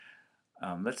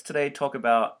Let's today talk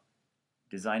about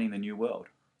designing the new world.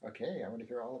 Okay, I want to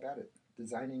hear all about it.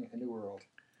 Designing a new world.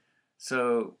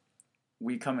 So,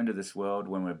 we come into this world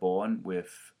when we're born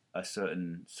with a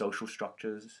certain social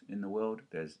structures in the world.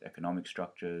 There's economic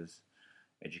structures,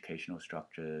 educational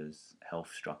structures,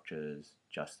 health structures,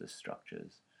 justice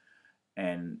structures,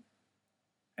 and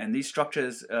and these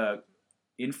structures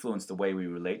influence the way we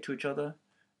relate to each other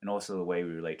and also the way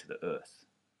we relate to the earth.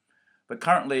 But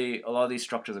currently, a lot of these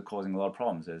structures are causing a lot of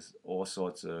problems. There's all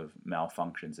sorts of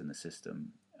malfunctions in the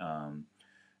system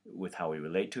with how we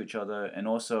relate to each other, and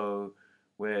also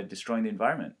we're destroying the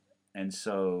environment. And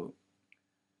so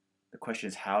the question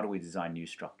is, how do we design new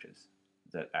structures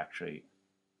that actually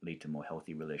lead to more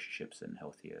healthy relationships and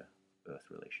healthier Earth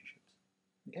relationships?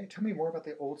 Okay, tell me more about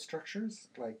the old structures.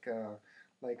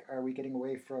 Are we getting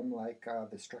away from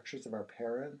the structures of our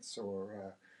parents,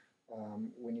 or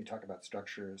when you talk about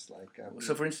structures,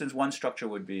 So, for instance, one structure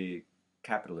would be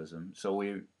capitalism. So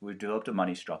we developed a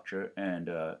money structure, and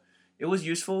it was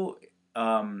useful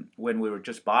when we were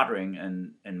just bartering,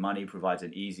 and money provides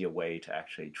an easier way to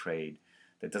actually trade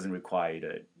that doesn't require you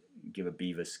to give a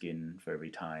beaver skin for every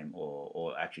time,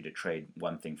 or actually to trade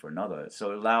one thing for another.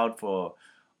 So it allowed for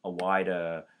a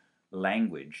wider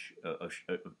language of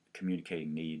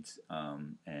communicating needs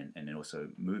and then also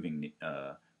moving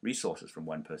resources from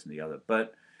one person to the other.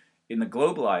 But in the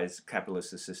globalized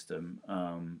capitalist system,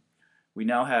 we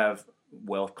now have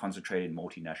wealth concentrated in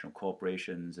multinational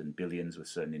corporations and billions with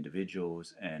certain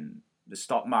individuals, and the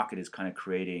stock market is kind of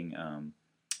creating a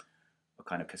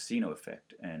kind of casino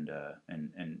effect, and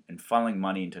funneling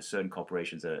money into certain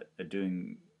corporations that are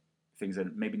doing things that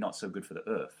are maybe not so good for the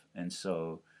earth, and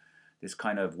so this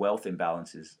kind of wealth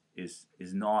imbalance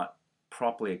is not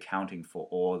properly accounting for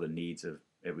all the needs of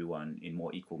everyone in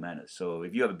more equal manners. So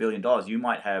if you have $1 billion, you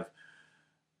might have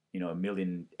a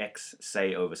million X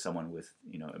say over someone with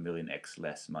a million X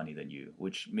less money than you,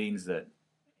 which means that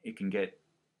it can get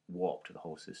warped the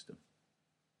whole system.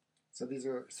 so these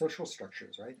are social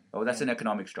structures, right? Oh, that's And an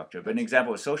economic structure. But an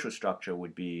example of social structure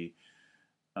would be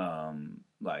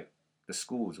like the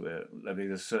schools where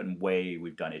there's a certain way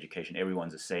we've done education.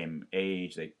 Everyone's the same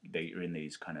age. They are in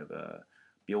these kind of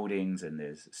buildings, and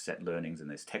there's set learnings, and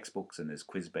there's textbooks, and there's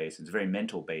quiz based. It's a very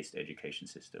mental based education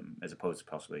system as opposed to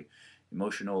possibly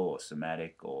emotional or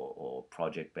somatic or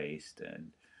project based,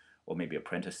 and or maybe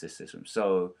apprenticeship system.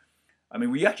 So I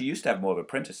mean, we actually used to have more of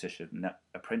apprenticeship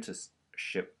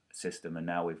system, and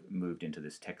now we've moved into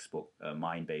this textbook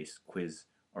mind based quiz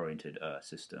oriented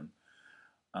system.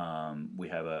 We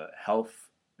have a health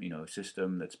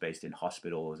system that's based in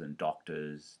hospitals and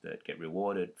doctors that get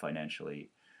rewarded financially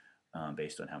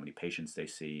based on how many patients they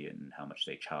see and how much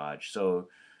they charge. So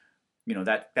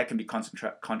that can be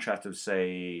contrasted,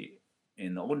 say,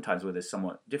 in the olden times where there's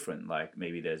somewhat different. Like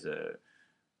maybe there's a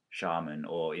shaman,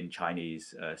 or in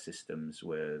Chinese systems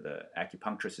where the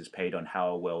acupuncturist is paid on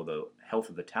how well the health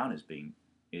of the town is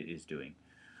doing.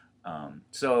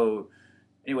 So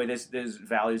anyway, there's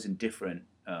values in different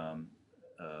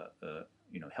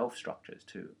health structures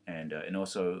too, and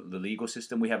also the legal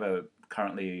system. We have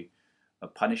currently a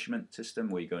punishment system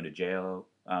where you go into jail,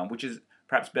 which is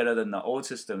perhaps better than the old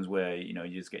systems where you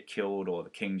just get killed, or the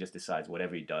king just decides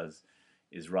whatever he does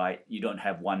is right. You don't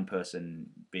have one person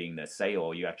being the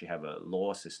say-all. You actually have a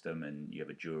law system, and you have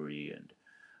a jury, and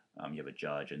you have a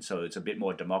judge, and so it's a bit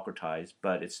more democratized,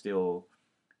 but it's still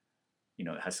it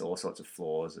has all sorts of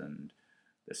flaws, and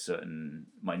there's certain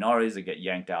minorities that get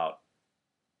yanked out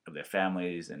of their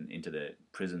families and into the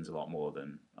prisons a lot more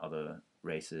than other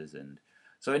races. And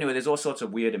so anyway, there's all sorts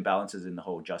of weird imbalances in the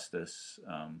whole justice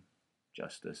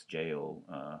jail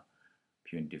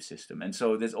punitive system, and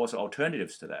so there's also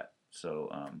alternatives to that. So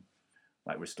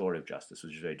like restorative justice,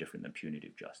 which is very different than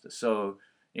punitive justice. So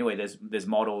anyway, there's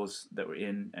models that we're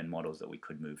in and models that we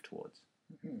could move towards.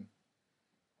 mhm.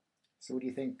 So what do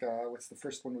you think? What's the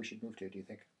first one we should move to? Do you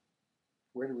think?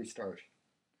 Where do we start?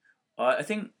 I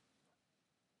think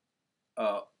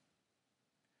uh,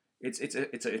 it's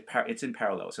in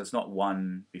parallel, so it's not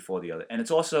one before the other, and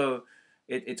it's also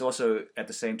at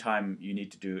the same time you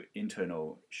need to do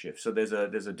internal shifts. So there's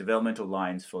a developmental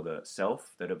lines for the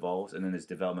self that evolves, and then there's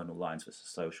developmental lines for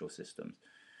social systems.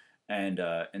 And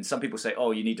some people say,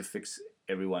 oh, you need to fix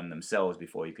everyone themselves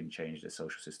before you can change the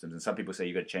social systems, and some people say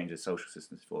you got to change the social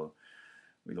systems before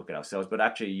we look at ourselves. But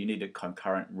actually, you need a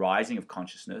concurrent rising of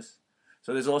consciousness.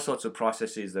 So there's all sorts of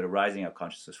processes that are rising our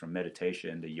consciousness, from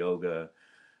meditation to yoga,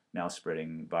 now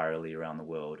spreading virally around the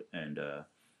world, and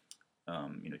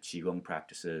qigong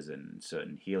practices and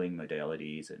certain healing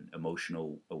modalities and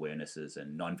emotional awarenesses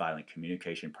and nonviolent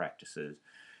communication practices,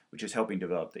 which is helping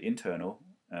develop the internal.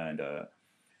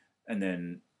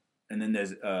 and then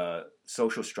there's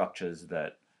social structures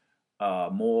that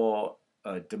are more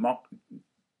demo-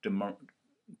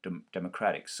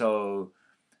 democratic. So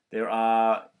there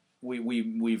are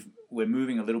we're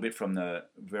moving a little bit from the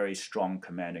very strong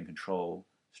command and control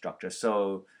structure.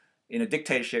 So in a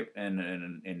dictatorship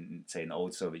in say in the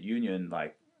old Soviet Union,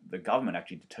 like the government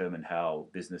actually determined how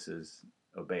businesses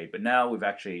obeyed. But now we've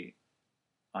actually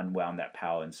unwound that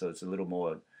power, and so it's a little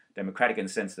more democratic in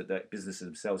the sense that the businesses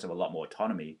themselves have a lot more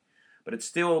autonomy. But it's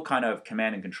still kind of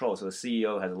command and control. So the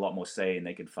CEO has a lot more say, and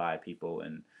they can fire people,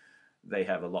 and they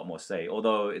have a lot more say.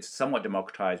 Although it's somewhat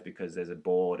democratized because there's a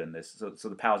board and there's so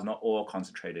the power is not all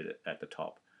concentrated at the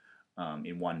top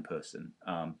in one person.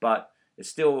 But it's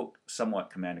still somewhat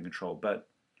command and control. But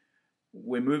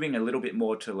we're moving a little bit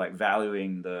more to like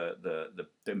valuing the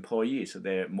employees, so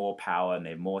they're more power and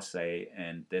they have more say,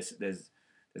 and there's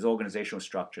organizational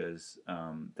structures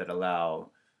that allow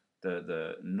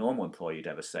the normal employee to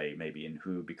have a say, maybe in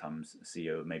who becomes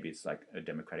CEO. Maybe it's like a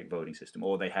democratic voting system,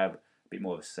 or they have a bit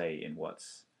more of a say in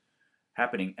what's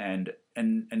happening. And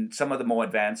some of the more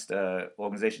advanced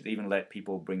organizations even let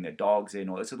people bring their dogs in,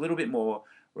 or it's a little bit more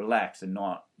relaxed and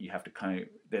not you have to kind of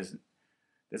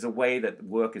there's a way that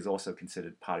work is also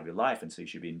considered part of your life, and so you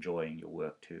should be enjoying your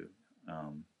work too.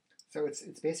 Um, So it's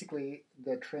basically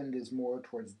the trend is more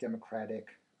towards democratic,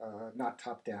 not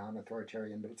top down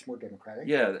authoritarian, but it's more democratic.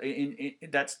 yeah,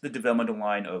 that's the developmental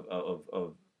line of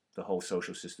the whole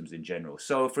social systems in general.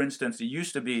 So, for instance, it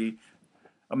used to be,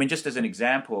 I mean, just as an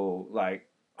example, like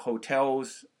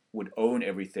hotels would own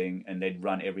everything and they'd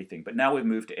run everything. But now we've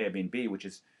moved to Airbnb, which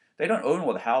is they don't own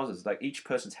all the houses. Like each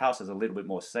person's house has a little bit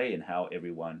more say in how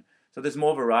everyone. So there's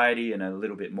more variety and a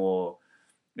little bit more.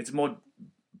 It's more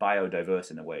biodiverse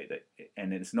in a way that,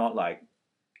 and it's not like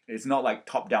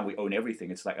top down we own everything.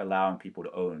 It's like allowing people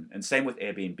to own. And same with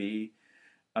Airbnb.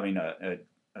 I mean,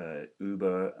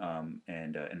 Uber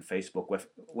and Facebook,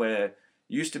 where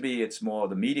used to be it's more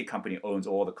the media company owns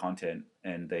all the content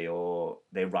and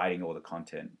they're writing all the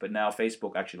content. But now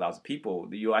Facebook actually allows people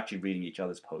you're actually reading each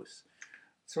other's posts.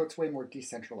 So it's way more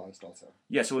decentralized also.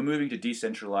 Yeah, so we're moving to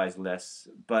decentralized less,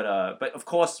 but of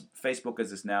course Facebook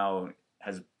as is now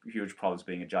has huge problems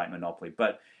being a giant monopoly.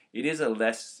 But it is a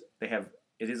less they have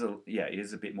it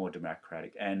is a bit more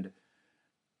democratic and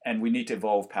we need to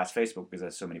evolve past Facebook because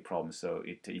there's so many problems. So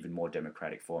it to even more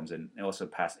democratic forms and also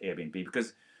past Airbnb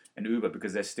because and Uber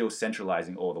because they're still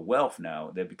centralizing all the wealth now.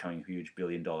 They're becoming huge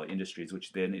billion-dollar industries,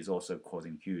 which then is also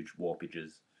causing huge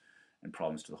warpages and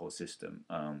problems to the whole system.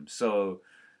 So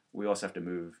we also have to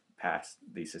move past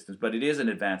these systems, but it is an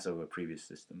advance over previous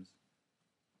systems.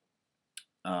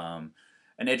 Um,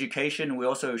 and education, we're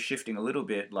also shifting a little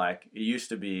bit. Like it used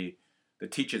to be, the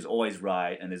teacher's always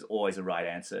right, and there's always a right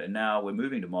answer. And now we're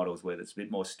moving to models where it's a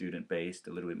bit more student based,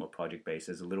 a little bit more project based.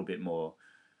 There's a little bit more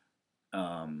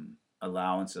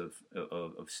allowance of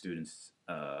students'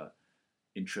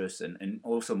 interests and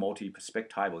also multi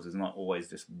perspectivals. There's not always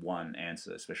just one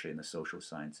answer, especially in the social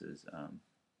sciences.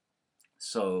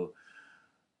 So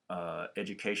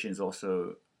education is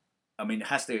also, I mean, it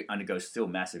has to undergo still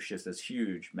massive shifts. There's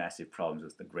huge, massive problems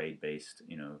with the grade-based,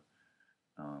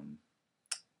 um,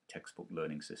 textbook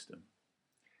learning system.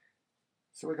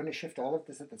 So we're going to shift all of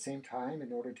this at the same time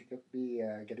in order to be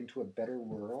getting to a better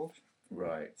world.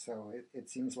 Right. So it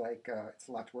seems like it's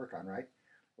a lot to work on, right?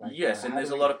 Like Yes, and how there's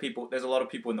do a we? lot of people. There's a lot of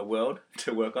people in the world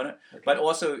to work on it. But Okay.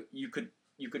 also,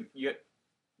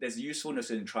 there's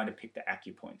usefulness in trying to pick the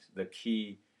acupoints, the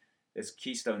key. There's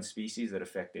keystone species that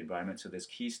affect the environment. So there's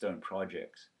keystone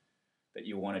projects that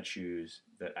you want to choose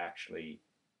that actually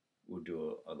will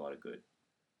do a lot of good.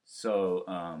 So,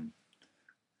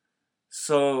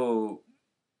 so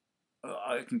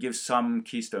I can give some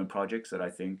keystone projects that I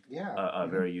think Yeah. are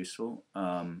very useful.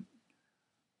 I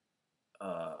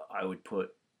would put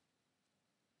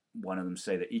one of them,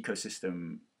 say, the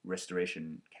ecosystem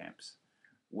restoration camps,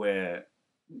 where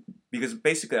because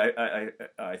basically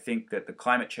I think that the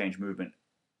climate change movement,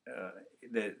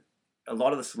 the a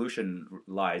lot of the solution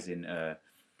lies in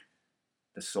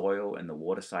the soil and the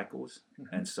water cycles.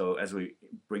 Mm-hmm. And so as we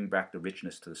bring back the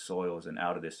richness to the soils and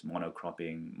out of this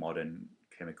monocropping, modern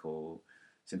chemical,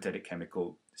 synthetic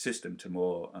chemical system to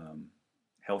more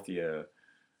healthier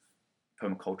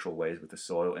permacultural ways with the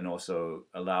soil and also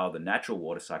allow the natural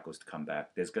water cycles to come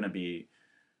back, there's going to be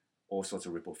all sorts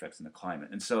of ripple effects in the climate.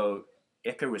 And so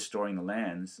eco restoring the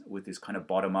lands with this kind of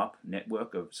bottom up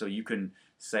network of, so you can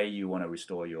say you want to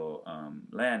restore your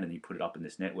land and you put it up in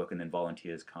this network and then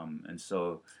volunteers come. And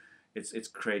so it's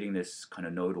creating this kind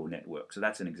of nodal network. So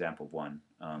that's an example of one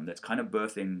that's kind of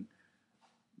birthing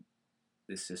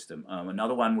this system.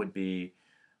 Another one would be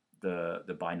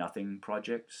the Buy Nothing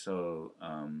project. So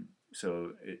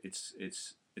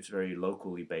it's very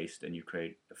locally based, and you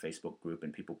create a Facebook group,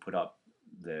 and people put up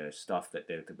the stuff that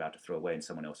they're about to throw away, and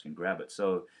someone else can grab it.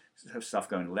 So have stuff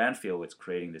going to landfill. It's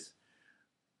creating this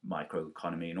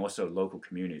microeconomy, and also local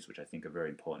communities, which I think are very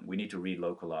important. We need to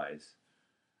relocalize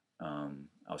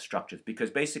our structures, because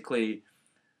basically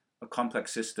a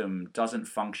complex system doesn't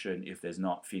function if there's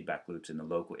not feedback loops in the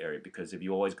local area. Because if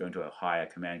you always go into a higher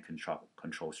command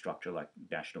control structure like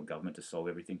national government to solve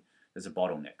everything, there's a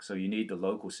bottleneck. So you need the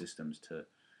local systems to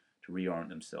reorient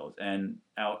themselves. And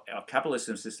our capitalist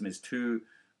system is too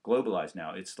globalized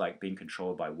now. It's like being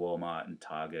controlled by Walmart and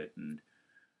Target and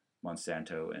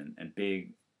Monsanto and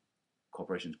big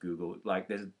corporations, Google. Like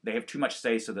they have too much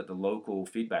say, so that the local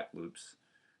feedback loops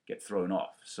get thrown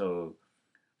off. So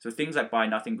things like Buy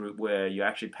Nothing Group, where you're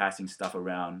actually passing stuff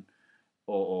around,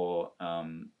 or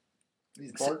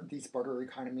these barter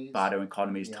economies.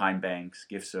 Yeah. Time banks,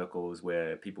 gift circles,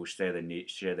 where people share their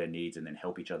needs and then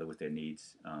help each other with their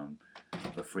needs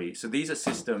for free. So these are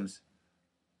systems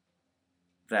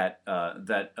that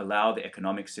allow the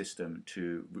economic system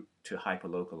to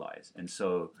hyper-localize. And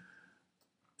so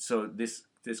this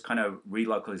kind of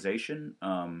relocalization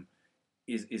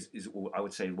is I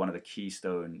would say one of the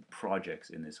keystone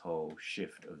projects in this whole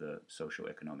shift of the social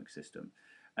economic system.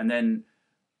 And then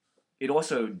it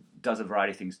also does a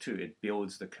variety of things too. It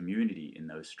builds the community in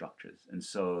those structures. And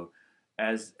so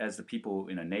as the people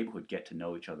in a neighborhood get to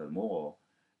know each other more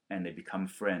and they become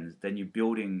friends, then you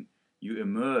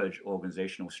emerge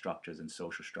organizational structures and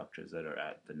social structures that are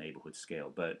at the neighborhood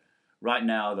scale. But right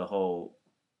now,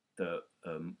 the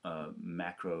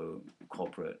macro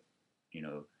corporate,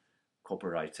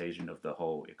 corporatization of the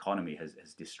whole economy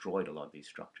has destroyed a lot of these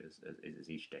structures as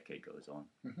each decade goes on.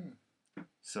 Mm-hmm.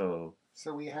 So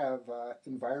we have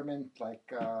environment like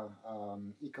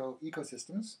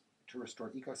ecosystems, to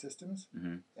restore ecosystems,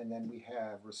 mm-hmm. and then we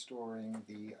have restoring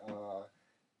the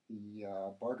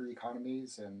barter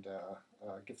economies and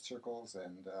gift circles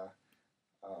and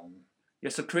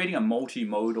so creating a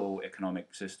multimodal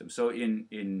economic system. So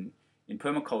in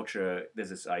permaculture, there's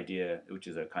this idea, which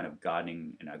is a kind of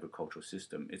gardening and agricultural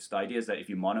system. It's the idea is that if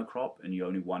you monocrop and you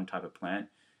only one type of plant,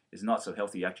 it's not so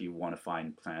healthy. You actually want to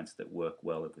find plants that work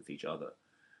well with each other.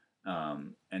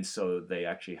 And so they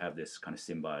actually have this kind of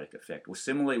symbiotic effect. Well,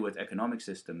 similarly with economic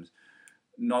systems,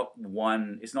 it's not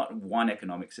one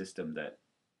economic system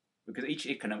because each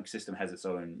economic system has its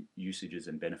own usages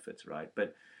and benefits, right?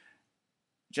 But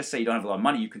just say you don't have a lot of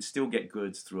money, you can still get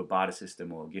goods through a barter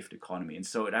system or a gift economy. And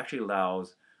so it actually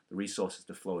allows the resources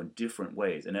to flow in different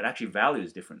ways. And it actually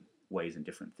values different ways in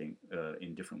different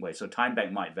ways. So Time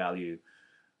Bank might value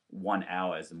 1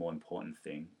 hour as the more important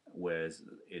thing, whereas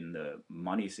in the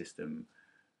money system,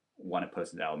 one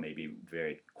person's hour may be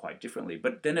varied quite differently.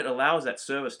 But then it allows that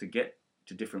service to get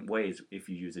to different ways if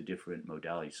you use a different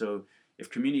modality. So if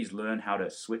communities learn how to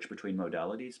switch between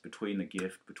modalities, between the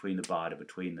gift, between the barter,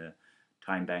 between the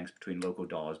time banks, between local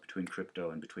dollars, between crypto,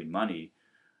 and between money,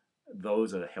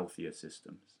 those are healthier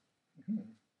systems. Mm-hmm.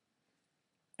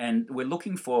 And we're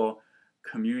looking for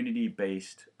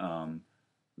community-based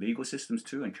legal systems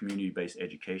too, and community-based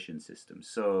education systems.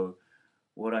 So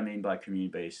what I mean by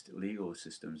community-based legal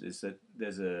systems is that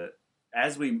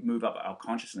as we move up our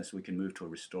consciousness, we can move to a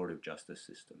restorative justice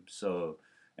system. So,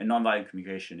 and nonviolent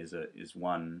communication is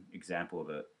one example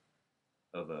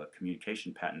of a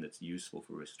communication pattern that's useful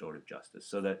for restorative justice.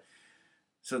 So that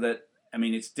I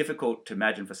mean, it's difficult to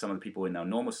imagine for some of the people in our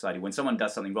normal society, when someone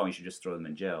does something wrong, you should just throw them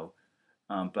in jail.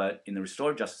 But in the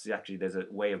restorative justice, actually, there's a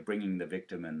way of bringing the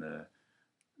victim and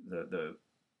the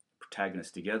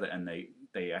protagonist together, and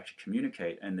they actually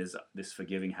communicate, and there's this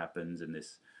forgiving happens, and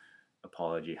this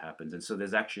apology happens, and so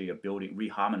there's actually a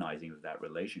reharmonizing of that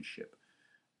relationship,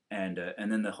 and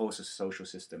then the whole social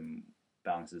system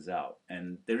balances out,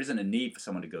 and there isn't a need for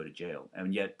someone to go to jail,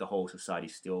 and yet the whole society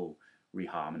still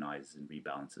reharmonizes and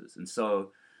rebalances, and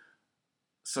so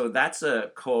that's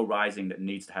a co-rising that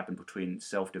needs to happen between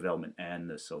self-development and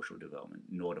the social development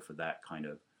in order for that kind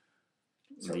of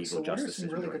legal justice. What are some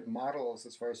really good models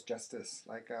as far as justice?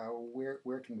 Like,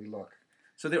 where can we look?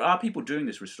 So there are people doing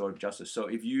this restorative justice. So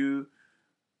if you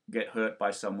get hurt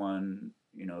by someone,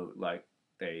 like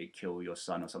they kill your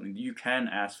son or something, you can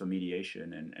ask for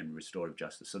mediation and restorative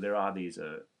justice. So there are these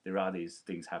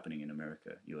things happening in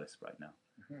America, U.S. right now.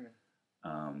 Mm-hmm.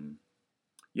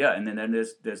 And then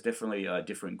there's definitely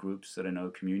different groups that I know,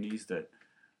 communities that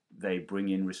they bring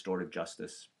in restorative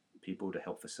justice people to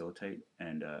help facilitate,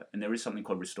 and there is something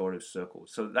called restorative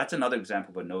circles. So that's another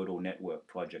example of a nodal network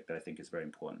project that I think is very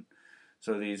important.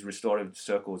 So these restorative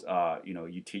circles are,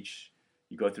 you teach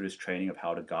You go through this training of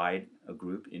how to guide a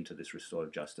group into this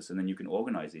restorative justice, and then you can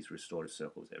organize these restorative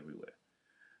circles everywhere.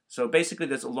 So basically,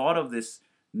 there's a lot of this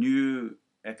new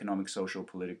economic, social,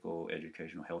 political,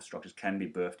 educational, health structures can be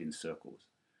birthed in circles,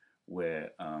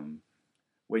 where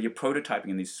you're prototyping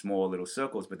in these small little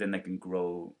circles, but then they can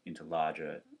grow into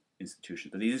larger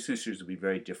institutions. But these institutions will be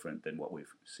very different than what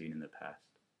we've seen in the past.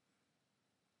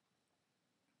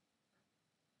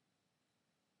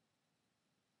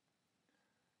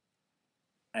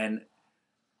 And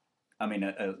I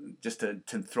mean, just to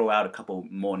throw out a couple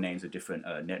more names of different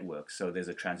networks. So there's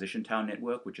a transition town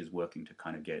network, which is working to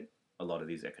kind of get a lot of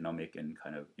these economic and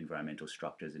kind of environmental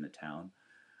structures in a town.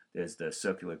 There's the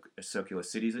circular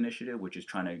cities initiative, which is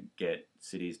trying to get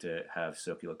cities to have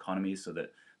circular economies, so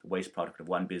that the waste product of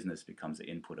one business becomes the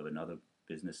input of another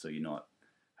business, so you not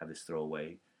have this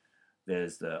throwaway.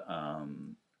 There's the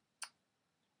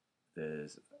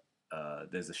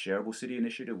shareable city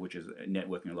initiative, which is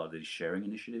networking a lot of these sharing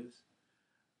initiatives.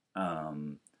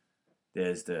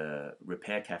 There's the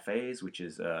repair cafes, which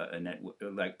is a network,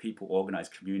 like people organize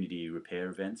community repair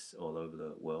events all over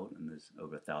the world, and there's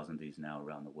over 1,000 of these now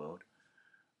around the world.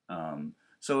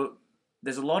 So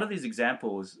there's a lot of these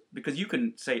examples, because you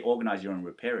can say organize your own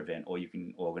repair event, or you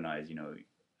can organize,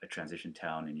 a transition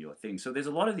town in your thing. So there's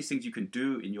a lot of these things you can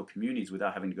do in your communities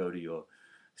without having to go to your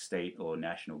state or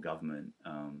national government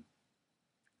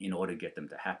in order to get them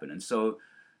to happen. And so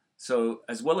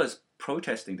as well as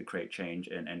protesting to create change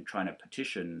and trying to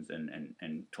petitions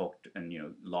and talk and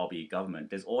lobby government,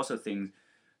 there's also things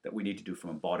that we need to do from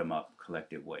a bottom-up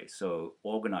collective way. So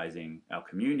organizing our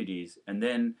communities, and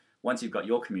then once you've got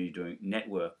your community doing,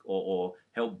 network or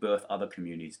help birth other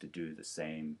communities to do the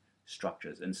same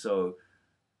structures. And so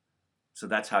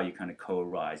that's how you kind of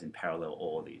co-rise in parallel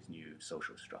all these new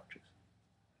social structures.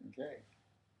 Okay.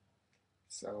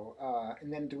 So,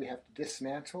 and then do we have to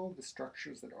dismantle the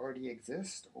structures that already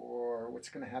exist, or what's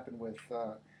going to happen with,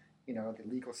 the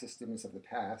legal systems of the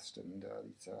past and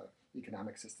these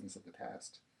economic systems of the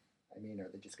past? I mean, are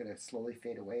they just going to slowly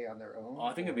fade away on their own?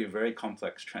 I think it'd be a very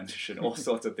complex transition. All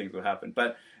sorts of things will happen.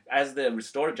 But as the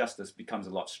restorative justice becomes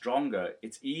a lot stronger,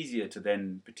 it's easier to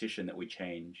then petition that we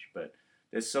change. But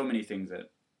there's so many things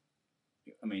that,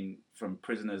 I mean, from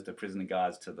prisoners to prisoner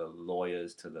guards to the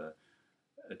lawyers to the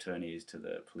attorneys to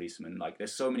the policemen, like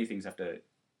there's so many things that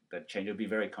change. It'll be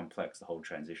very complex, the whole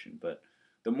transition. But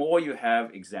the more you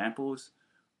have examples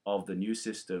of the new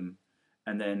system,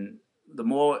 and then the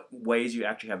more ways you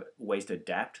actually have ways to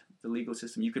adapt the legal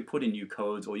system, you could put in new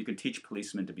codes, or you can teach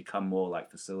policemen to become more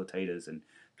like facilitators and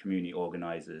community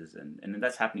organizers, and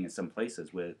that's happening in some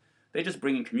places where they're just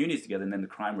bringing communities together, and then the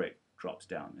crime rate drops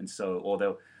down. And so,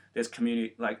 although there's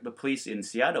community, like the police in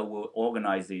Seattle will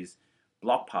organize these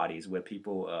block parties where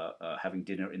people are having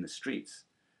dinner in the streets.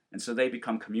 And so they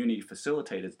become community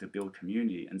facilitators to build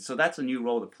community. And so that's a new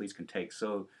role that police can take.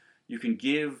 So you can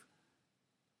give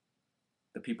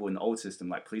the people in the old system,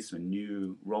 like policemen,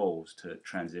 new roles to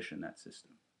transition that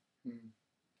system. Hmm.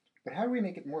 But how do we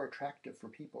make it more attractive for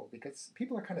people? Because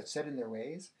people are kind of set in their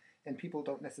ways, and people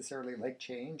don't necessarily like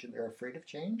change, and they're afraid of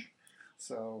change.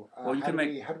 So Well, how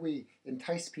do we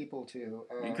entice people to...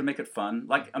 You can make it fun.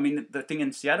 Like, I mean, the thing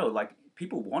in Seattle, like,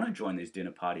 people want to join these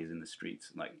dinner parties in the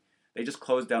streets. Like, they just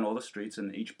close down all the streets,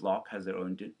 and each block has their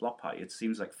own block party. It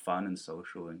seems like fun and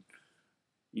social, and,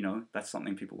 that's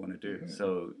something people want to do. Mm-hmm.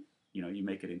 So, you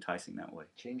make it enticing that way.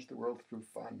 Change the world through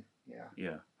fun. Yeah.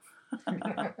 Yeah.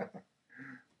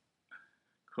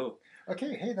 Cool.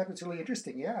 Okay. Hey, that was really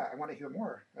interesting. Yeah, I want to hear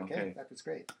more. Okay. That was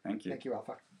great. Thank you. Thank you,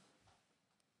 Alpha.